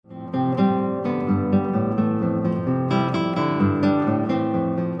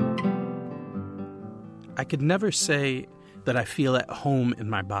could never say that I feel at home in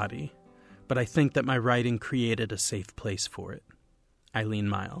my body, but I think that my writing created a safe place for it. Eileen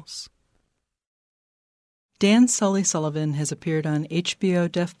Myles. Dan Sully Sullivan has appeared on HBO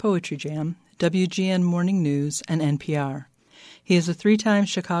Def Poetry Jam, WGN Morning News, and NPR. He is a 3-time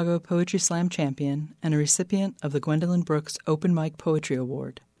Chicago Poetry Slam champion and a recipient of the Gwendolyn Brooks Open Mic Poetry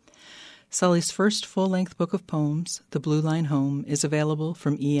Award. Sully's first full-length book of poems, The Blue Line Home, is available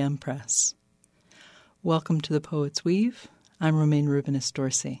from EM Press. Welcome to The Poet's Weave. I'm Romaine Rubinis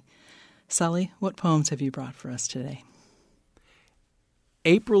Dorsey. Sully, what poems have you brought for us today?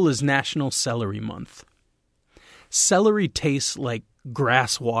 April is National Celery Month. Celery tastes like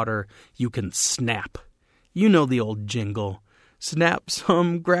grass water you can snap. You know the old jingle. Snap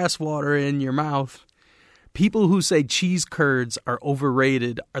some grass water in your mouth. People who say cheese curds are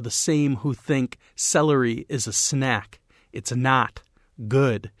overrated are the same who think celery is a snack. It's not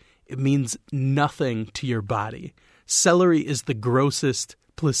good. It means nothing to your body. Celery is the grossest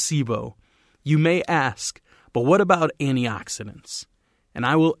placebo. You may ask, but what about antioxidants? And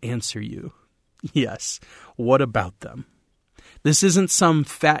I will answer you. Yes, what about them? This isn't some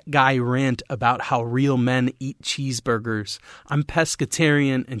fat guy rant about how real men eat cheeseburgers. I'm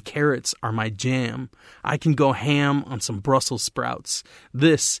pescatarian and carrots are my jam. I can go ham on some Brussels sprouts.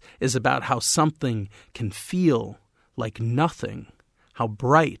 This is about how something can feel like nothing, how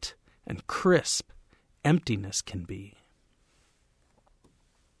bright and crisp emptiness can be.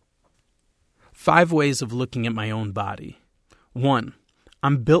 5 ways of looking at my own body. 1.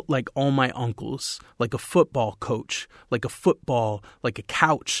 I'm built like all my uncles, like a football coach, like a football, like a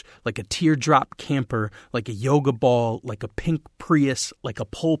couch, like a teardrop camper, like a yoga ball, like a pink Prius, like a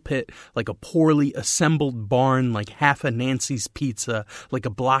pulpit, like a poorly assembled barn, like half a Nancy's pizza, like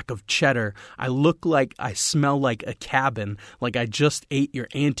a block of cheddar. I look like I smell like a cabin, like I just ate your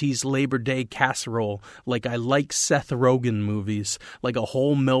auntie's Labor Day casserole, like I like Seth Rogen movies, like a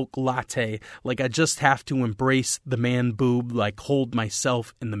whole milk latte, like I just have to embrace the man boob, like hold myself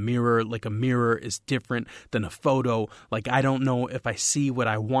in the mirror, like a mirror is different than a photo, like I don't know if I see what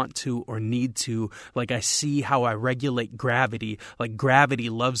I want to or need to, like I see how I regulate gravity, like gravity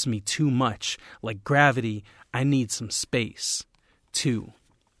loves me too much, like gravity, I need some space. 2.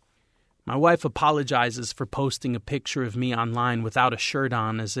 My wife apologizes for posting a picture of me online without a shirt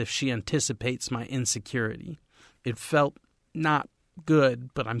on as if she anticipates my insecurity. It felt not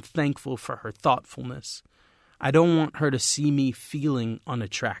good, but I'm thankful for her thoughtfulness. I don't want her to see me feeling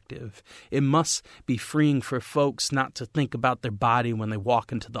unattractive. It must be freeing for folks not to think about their body when they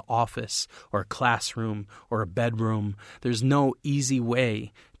walk into the office or a classroom or a bedroom. There's no easy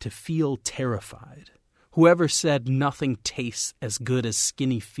way to feel terrified. Whoever said nothing tastes as good as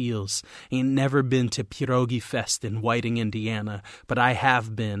skinny feels ain't never been to Pierogi Fest in Whiting, Indiana, but I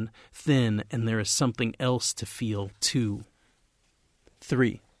have been thin, and there is something else to feel too.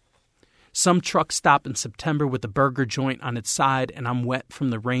 3. Some truck stop in September with a burger joint on its side, and I'm wet from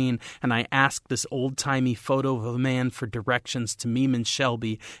the rain, and I ask this old-timey photo of a man for directions to Meeman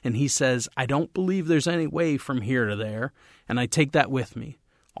Shelby, and he says, I don't believe there's any way from here to there, and I take that with me,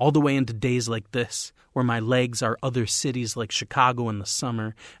 all the way into days like this, where my legs are other cities like Chicago in the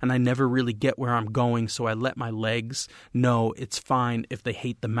summer, and I never really get where I'm going, so I let my legs know it's fine if they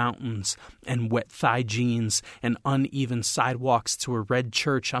hate the mountains and wet thigh jeans and uneven sidewalks to a red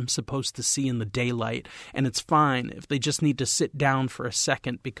church I'm supposed to see in the daylight, and it's fine if they just need to sit down for a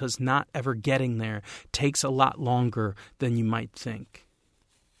second because not ever getting there takes a lot longer than you might think.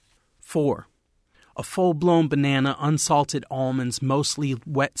 4. A full-blown banana, unsalted almonds, mostly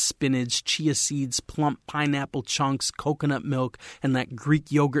wet spinach, chia seeds, plump pineapple chunks, coconut milk, and that Greek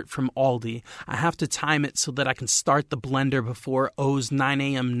yogurt from Aldi. I have to time it so that I can start the blender before O's 9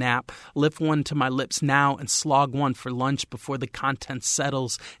 a.m. nap, lift one to my lips now, and slog one for lunch before the content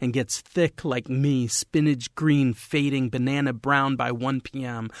settles and gets thick like me, spinach green, fading, banana brown by 1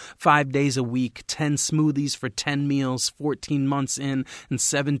 p.m., 5 days a week, 10 smoothies for 10 meals, 14 months in, and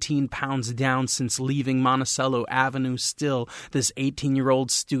 17 pounds down since leaving Monticello Avenue. Still, this 18-year-old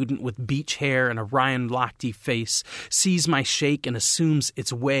student with beach hair and a Ryan Lochte face sees my shake and assumes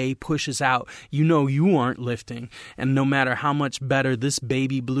its way, pushes out, you know you aren't lifting, and no matter how much better this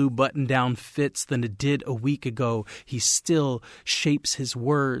baby blue button-down fits than it did a week ago, he still shapes his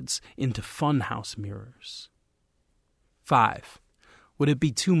words into funhouse mirrors. 5. Would it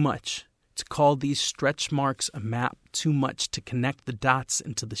be too much to call these stretch marks a map, too much to connect the dots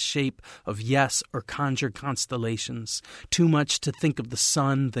into the shape of yes or conjure constellations, too much to think of the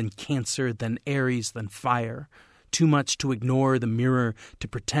sun, then Cancer, then Aries, then fire, Too much to ignore the mirror, to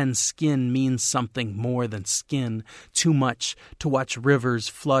pretend skin means something more than skin. Too much to watch rivers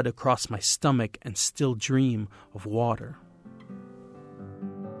flood across my stomach and still dream of water.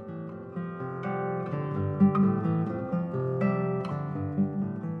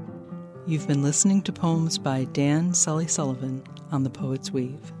 You've been listening to poems by Dan Sully Sullivan on The Poet's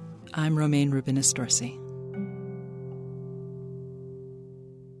Weave. I'm Romaine Rubinis Dorsey.